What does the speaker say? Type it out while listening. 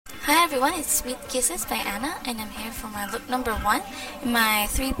everyone, it's Sweet Kisses by Anna, and I'm here for my look number 1 in my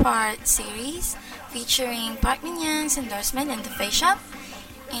 3-part series featuring Park Min Young's endorsement in the Face Shop.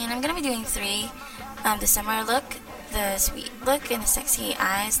 And I'm gonna be doing 3: the summer look, the sweet look, and the sexy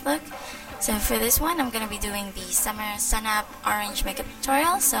eyes look. So for this one, I'm gonna be doing the summer sun up orange makeup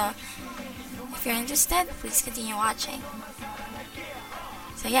tutorial. So if you're interested, please continue watching.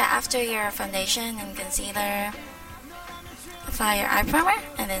 So yeah, after your foundation and concealer, apply your eye primer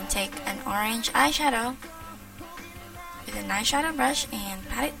and then take an orange eyeshadow with an eyeshadow brush and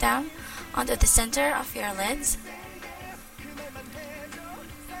pat it down onto the center of your lids,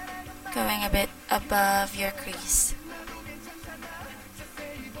 going a bit above your crease.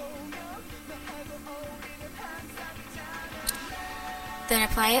 Then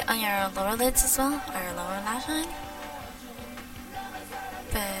apply it on your lower lids as well, or your lower lash line,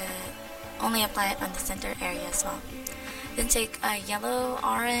 but only apply it on the center area as well. Then take a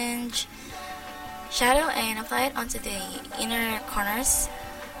yellow-orange shadow and apply it onto the inner corners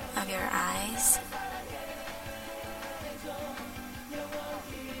of your eyes.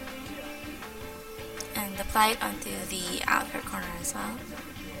 And apply it onto the outer corner as well,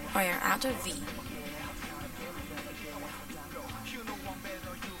 or your outer V.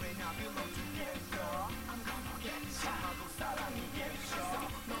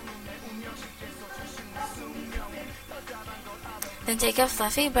 Then take a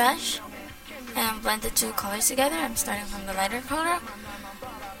fluffy brush and blend the two colors together. I'm starting from the lighter color,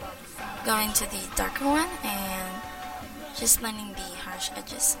 going to the darker one, and just blending the harsh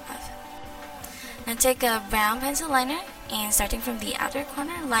edges of it. Now take a brown pencil liner and starting from the outer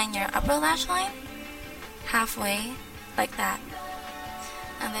corner, line your upper lash line halfway, like that.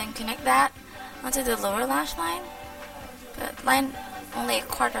 And then connect that onto the lower lash line, but line only a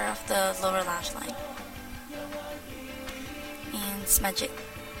quarter of the lower lash line. And smudge it.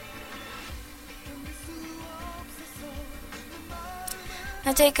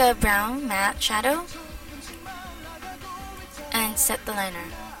 Now take a brown matte shadow and set the liner.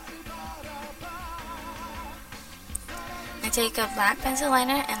 Now take a black pencil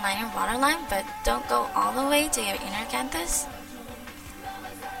liner and line your waterline, but don't go all the way to your inner canthus.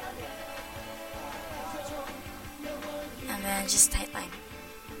 And then just tight line.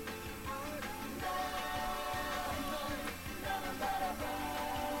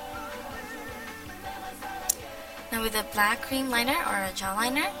 Now with a black cream liner or a gel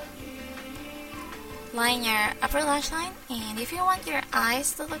liner, line your upper lash line, and if you want your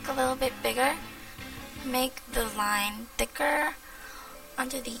eyes to look a little bit bigger, make the line thicker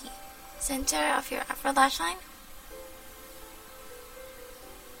onto the center of your upper lash line.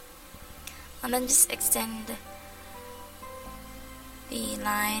 And then just extend the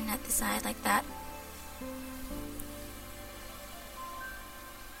line at the side like that.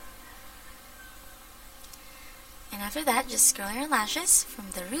 And after that, just curl your lashes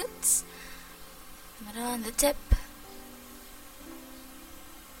from the roots, the middle, and the tip.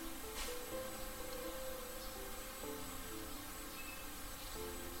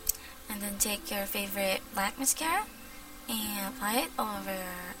 And then take your favorite black mascara and apply it all over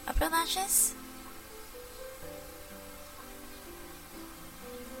your upper lashes.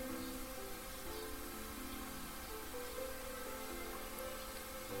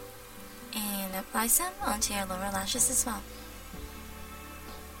 And apply some onto your lower lashes as well.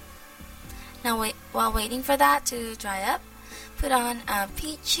 Now while waiting for that to dry up, put on a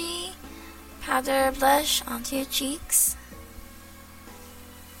peachy powder blush onto your cheeks.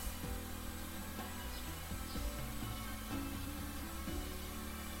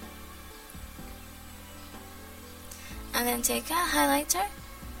 And then take a highlighter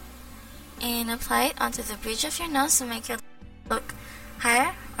and apply it onto the bridge of your nose to make it look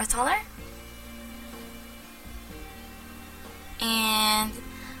higher or taller. And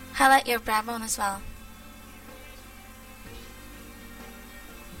highlight your brow bone as well.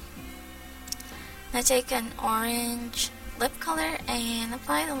 Now take an orange lip color and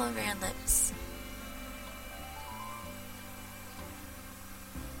apply it all over your lips.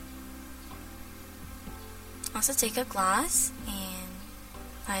 Also take a gloss and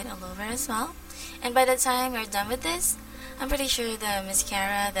apply it all over as well. And by the time you're done with this, I'm pretty sure the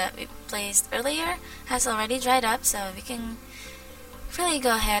mascara that we placed earlier has already dried up, so we can really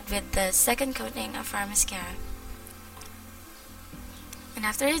go ahead with the second coating of our mascara. And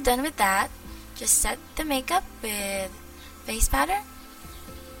after you're done with that, just set the makeup with face powder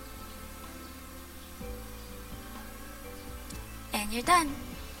and you're done.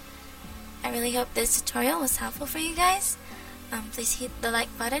 I really hope this tutorial was helpful for you guys. Please hit the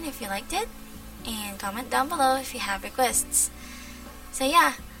like button if you liked it, and comment down below if you have requests. So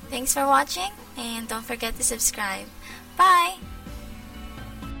yeah, Thanks for watching, and don't forget to subscribe. Bye!